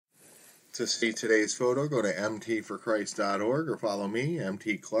To see today's photo, go to mtforchrist.org or follow me,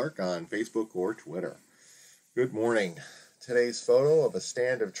 MT Clark, on Facebook or Twitter. Good morning. Today's photo of a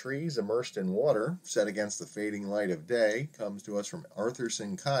stand of trees immersed in water, set against the fading light of day, comes to us from Arthur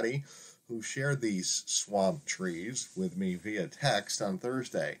Sincotti, who shared these swamp trees with me via text on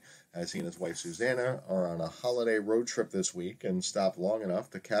Thursday, as he and his wife Susanna are on a holiday road trip this week and stopped long enough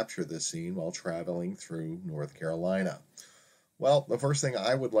to capture this scene while traveling through North Carolina. Well, the first thing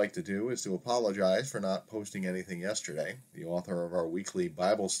I would like to do is to apologize for not posting anything yesterday. The author of our weekly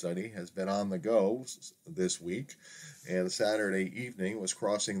Bible study has been on the go this week, and Saturday evening was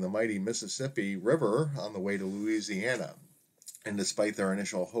crossing the mighty Mississippi River on the way to Louisiana. And despite their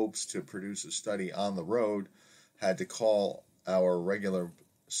initial hopes to produce a study on the road, had to call our regular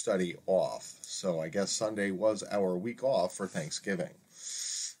study off. So I guess Sunday was our week off for Thanksgiving.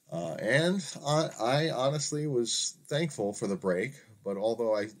 And I honestly was thankful for the break, but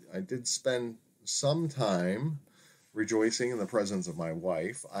although I did spend some time rejoicing in the presence of my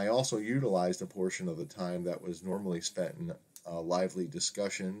wife, I also utilized a portion of the time that was normally spent in a lively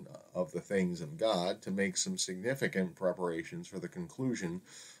discussion of the things of God to make some significant preparations for the conclusion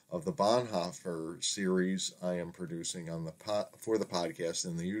of the Bonhoeffer series I am producing for the podcast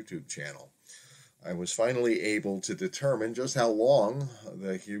and the YouTube channel. I was finally able to determine just how long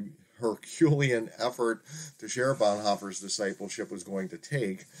the Herculean effort to share Bonhoeffer's discipleship was going to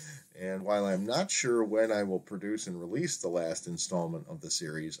take, and while I'm not sure when I will produce and release the last installment of the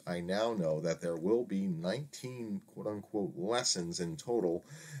series, I now know that there will be 19 quote-unquote lessons in total,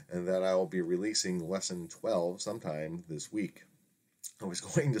 and that I will be releasing lesson 12 sometime this week. I was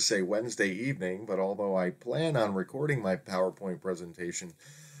going to say Wednesday evening, but although I plan on recording my PowerPoint presentation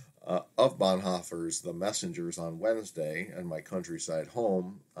of Bonhoeffer's The Messengers on Wednesday and my countryside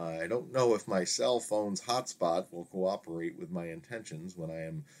home, I don't know if my cell phone's hotspot will cooperate with my intentions when I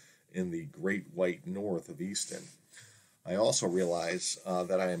am in the great white north of Easton. I also realize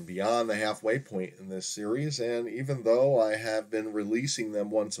that I am beyond the halfway point in this series, and even though I have been releasing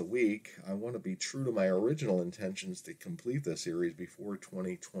them once a week, I want to be true to my original intentions to complete the series before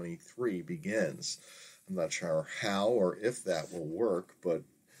 2023 begins. I'm not sure how or if that will work, but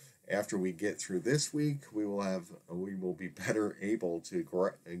after we get through this week, we will be better able to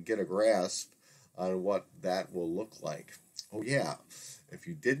get a grasp on what that will look like. Oh yeah, if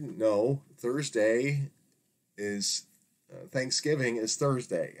you didn't know, Thanksgiving is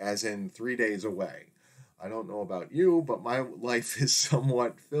Thursday, as in 3 days away. I don't know about you, but my life is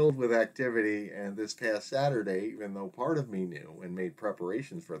somewhat filled with activity, and this past Saturday, even though part of me knew and made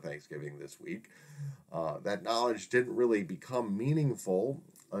preparations for Thanksgiving this week, that knowledge didn't really become meaningful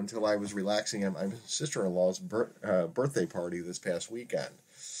until I was relaxing at my sister-in-law's birthday party this past weekend.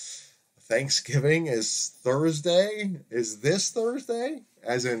 Thanksgiving is Thursday? Is this Thursday?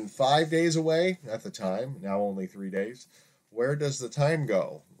 As in 5 days away at the time, now only 3 days. Where does the time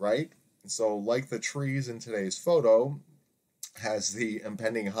go, right? So like the trees in today's photo, has the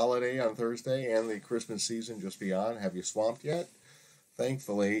impending holiday on Thursday and the Christmas season just beyond, have you swamped yet?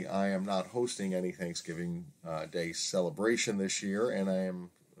 Thankfully, I am not hosting any Thanksgiving Day celebration this year, and I am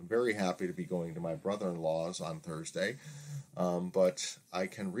very happy to be going to my brother-in-law's on Thursday. But I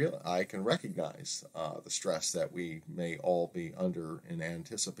can recognize the stress that we may all be under in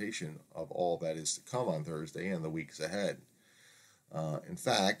anticipation of all that is to come on Thursday and the weeks ahead. In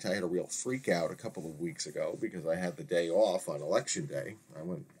fact, I had a real freak out a couple of weeks ago because I had the day off on Election Day. I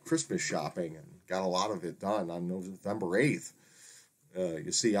went Christmas shopping and got a lot of it done on November 8th.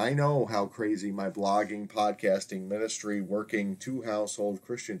 You see, I know how crazy my blogging, podcasting, ministry, working, two-household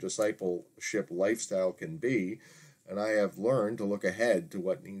Christian discipleship lifestyle can be, and I have learned to look ahead to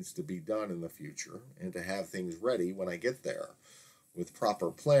what needs to be done in the future and to have things ready when I get there. With proper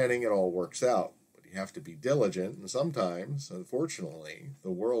planning, it all works out, but you have to be diligent, and sometimes, unfortunately,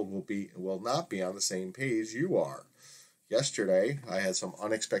 the world will not be on the same page you are. Yesterday, I had some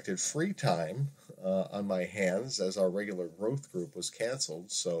unexpected free time on my hands as our regular growth group was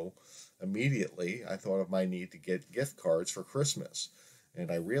canceled, so immediately I thought of my need to get gift cards for Christmas.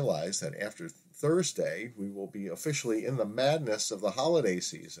 And I realized that after Thursday, we will be officially in the madness of the holiday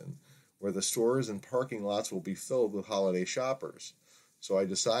season, where the stores and parking lots will be filled with holiday shoppers. So I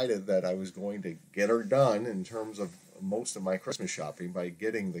decided that I was going to get her done in terms of most of my Christmas shopping by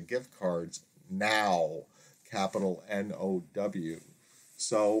getting the gift cards now. Capital N-O-W.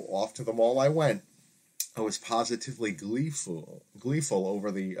 So off to the mall I went. I was positively gleeful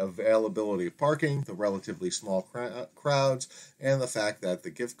over the availability of parking, the relatively small crowds, and the fact that the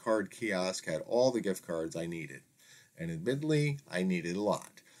gift card kiosk had all the gift cards I needed. And admittedly, I needed a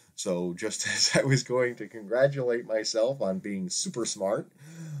lot. So just as I was going to congratulate myself on being super smart,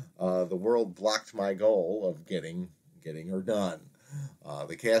 the world blocked my goal of getting her done.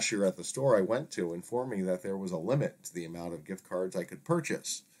 The cashier at the store I went to informed me that there was a limit to the amount of gift cards I could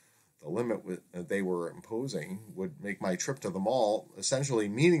purchase. The limit they were imposing would make my trip to the mall essentially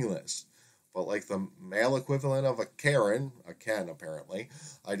meaningless. But like the male equivalent of a Ken apparently,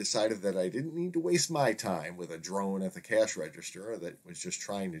 I decided that I didn't need to waste my time with a drone at the cash register that was just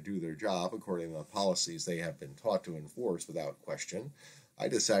trying to do their job according to the policies they have been taught to enforce without question. I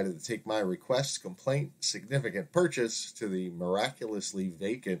decided to take my request, complaint, significant purchase to the miraculously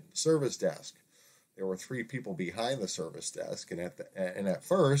vacant service desk. There were 3 people behind the service desk, and at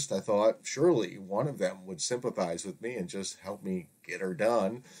first I thought surely one of them would sympathize with me and just help me get her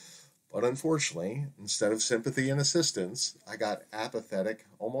done. But unfortunately, instead of sympathy and assistance, I got apathetic,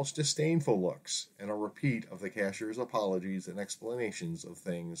 almost disdainful looks and a repeat of the cashier's apologies and explanations of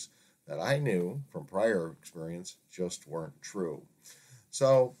things that I knew from prior experience just weren't true.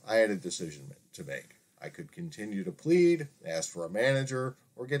 So I had a decision to make. I could continue to plead, ask for a manager,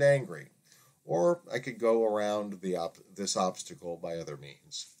 or get angry. Or I could go around this obstacle by other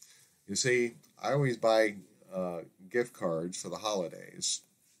means. You see, I always buy gift cards for the holidays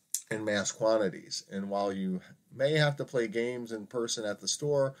in mass quantities. And while you may have to play games in person at the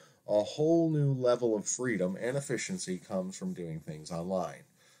store, a whole new level of freedom and efficiency comes from doing things online.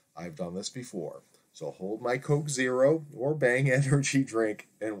 I've done this before. So hold my Coke Zero or Bang energy drink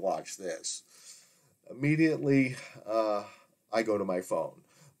and watch this. Immediately, I go to my phone,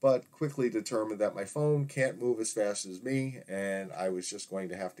 but quickly determined that my phone can't move as fast as me, and I was just going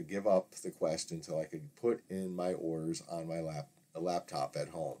to have to give up the quest until I could put in my orders on my laptop at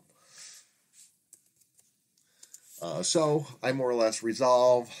home. So I more or less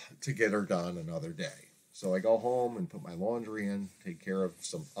resolve to get her done another day. So I go home and put my laundry in, take care of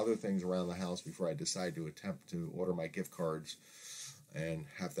some other things around the house before I decide to attempt to order my gift cards and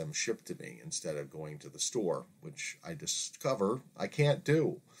have them shipped to me instead of going to the store, which I discover I can't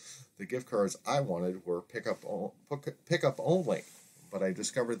do. The gift cards I wanted were pick up only, but I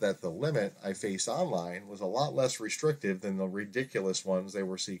discovered that the limit I faced online was a lot less restrictive than the ridiculous ones they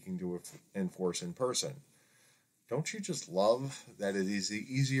were seeking to enforce in person. Don't you just love that it is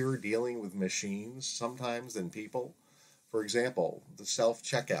easier dealing with machines sometimes than people? For example, the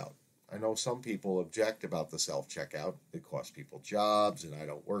self-checkout. I know some people object about the self-checkout. It costs people jobs and I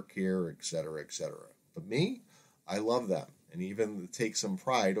don't work here, etc., etc. But me, I love them and even take some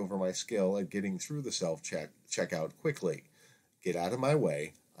pride over my skill at getting through the self-checkout quickly. Get out of my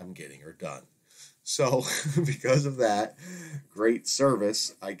way, I'm getting her done. So, because of that great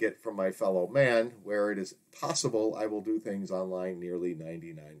service I get from my fellow man, where it is possible I will do things online nearly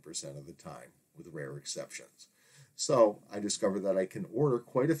 99% of the time, with rare exceptions. So, I discovered that I can order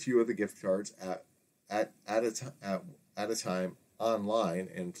quite a few of the gift cards at a time online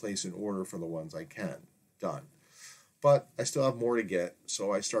and place an order for the ones I can. Done. But I still have more to get,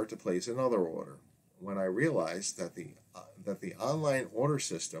 so I start to place another order. When I realize that the online order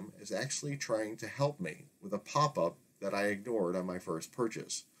system is actually trying to help me with a pop-up that I ignored on my first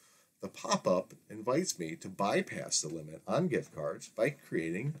purchase. The pop-up invites me to bypass the limit on gift cards by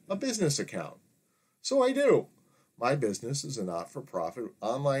creating a business account. So I do. My business is a not-for-profit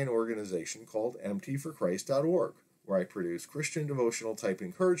online organization called mtforchrist.org, where I produce Christian devotional type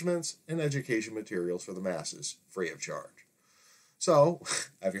encouragements and education materials for the masses, free of charge. So,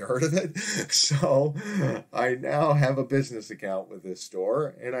 have you heard of it? So, I now have a business account with this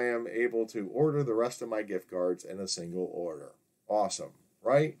store, and I am able to order the rest of my gift cards in a single order. Awesome,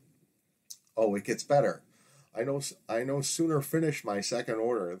 right? Oh, it gets better. I no sooner finish my second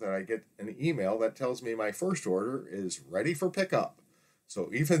order than I get an email that tells me my first order is ready for pickup.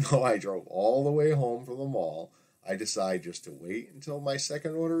 So, even though I drove all the way home from the mall, I decide just to wait until my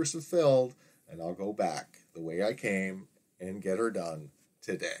second order is fulfilled, and I'll go back the way I came and get her done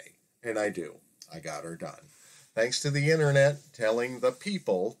today. And I do. I got her done. Thanks to the internet telling the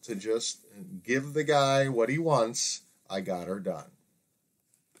people to just give the guy what he wants, I got her done.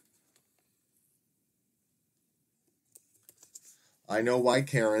 I know why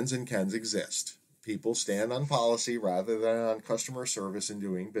Karens and Kens exist. People stand on policy rather than on customer service in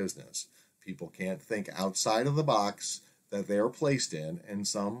doing business. People can't think outside of the box that they are placed in, and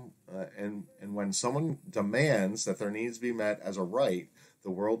when someone demands that their needs be met as a right,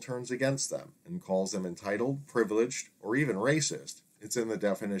 the world turns against them and calls them entitled, privileged, or even racist. It's in the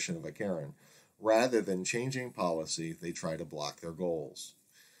definition of a Karen. Rather than changing policy, they try to block their goals.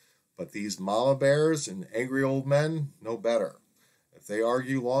 But these mama bears and angry old men know better. If they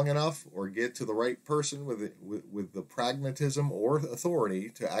argue long enough or get to the right person with the pragmatism or authority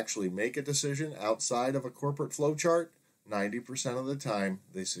to actually make a decision outside of a corporate flowchart, 90% of the time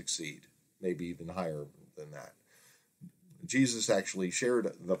they succeed, maybe even higher than that. Jesus actually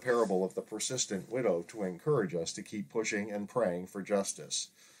shared the parable of the persistent widow to encourage us to keep pushing and praying for justice.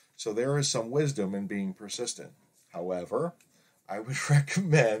 So there is some wisdom in being persistent. However, I would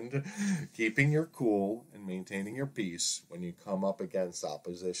recommend keeping your cool and maintaining your peace when you come up against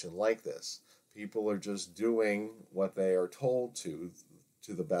opposition like this. People are just doing what they are told to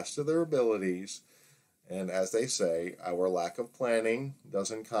the best of their abilities. And as they say, our lack of planning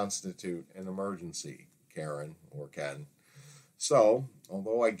doesn't constitute an emergency, Karen or Ken. So,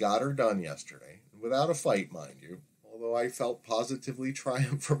 although I got her done yesterday, without a fight, mind you, although I felt positively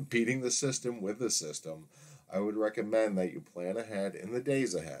triumph from beating the system with the system, I would recommend that you plan ahead in the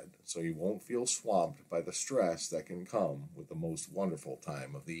days ahead so you won't feel swamped by the stress that can come with the most wonderful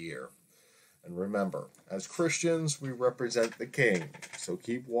time of the year. And remember, as Christians, we represent the King, so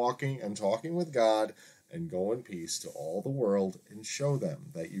keep walking and talking with God and go in peace to all the world and show them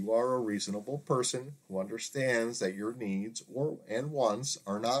that you are a reasonable person who understands that your needs and wants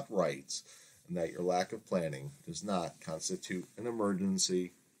are not rights and that your lack of planning does not constitute an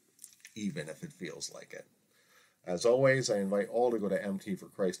emergency, even if it feels like it. As always, I invite all to go to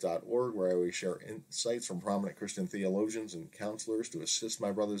mtforchrist.org, where I always share insights from prominent Christian theologians and counselors to assist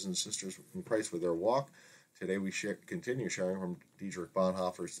my brothers and sisters in Christ with their walk. Today we continue sharing from Dietrich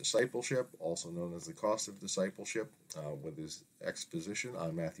Bonhoeffer's Discipleship, also known as The Cost of Discipleship, with his exposition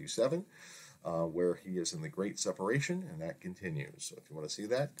on Matthew 7, where he is in the Great Separation, and that continues. So if you want to see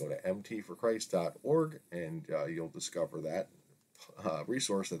that, go to mtforchrist.org, and you'll discover that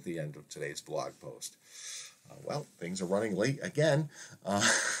resource at the end of today's blog post. Well, things are running late again,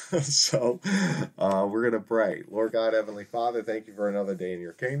 so we're going to pray. Lord God, Heavenly Father, thank you for another day in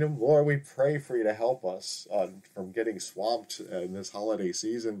your kingdom. Lord, we pray for you to help us from getting swamped in this holiday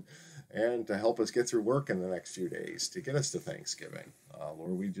season and to help us get through work in the next few days, to get us to Thanksgiving.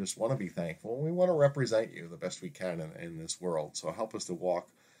 Lord, we just want to be thankful, and we want to represent you the best we can in this world. So help us to walk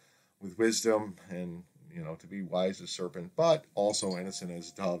with wisdom and to be wise as serpent, but also innocent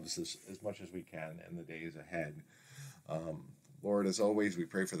as doves as much as we can in the days ahead. Lord, as always, we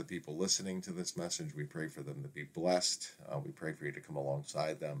pray for the people listening to this message. We pray for them to be blessed. We pray for you to come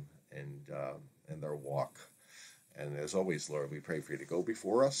alongside them in their walk. And as always, Lord, we pray for you to go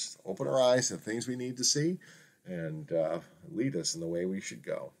before us, open our eyes to things we need to see, and lead us in the way we should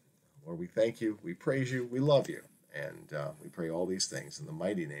go. Lord, we thank you, we praise you, we love you, and we pray all these things in the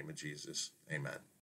mighty name of Jesus. Amen.